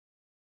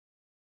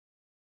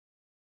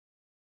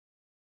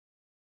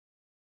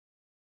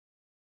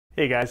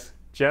Hey guys,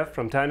 Jeff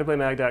from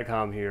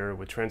TimeToPlayMag.com here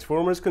with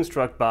Transformers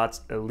Construct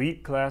Bot's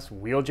Elite Class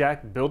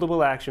Wheeljack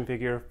Buildable action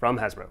figure from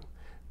Hasbro.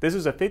 This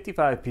is a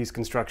 55-piece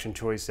construction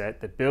choice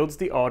set that builds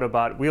the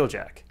Autobot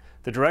Wheeljack.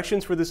 The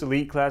directions for this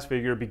Elite Class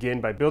figure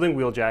begin by building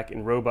Wheeljack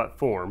in robot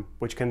form,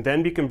 which can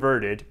then be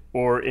converted,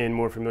 or in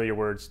more familiar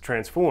words,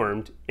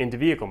 transformed, into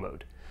vehicle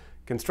mode.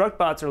 Construct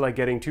Bots are like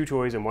getting two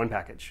toys in one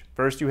package.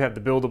 First you have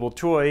the buildable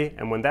toy,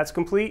 and when that's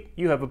complete,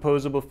 you have a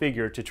posable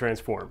figure to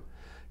transform.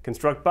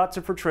 Construct Bots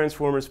are for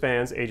Transformers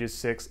fans ages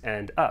 6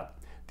 and up.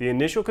 The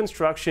initial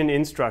construction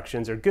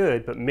instructions are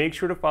good, but make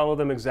sure to follow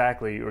them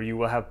exactly or you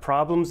will have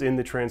problems in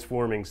the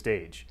transforming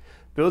stage.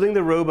 Building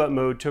the robot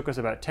mode took us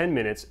about 10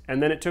 minutes,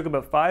 and then it took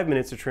about 5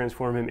 minutes to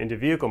transform him into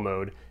vehicle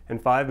mode,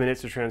 and 5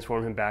 minutes to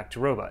transform him back to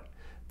robot.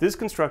 This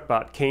Construct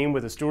Bot came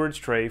with a storage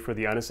tray for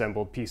the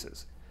unassembled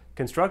pieces.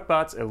 Construct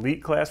Bot's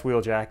Elite Class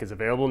Wheeljack is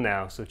available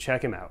now, so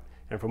check him out.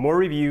 And for more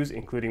reviews,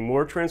 including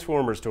more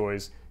Transformers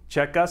toys,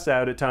 check us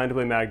out at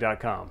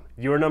TimeToPlayMag.com,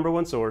 your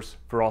 #1 source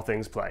for all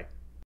things play.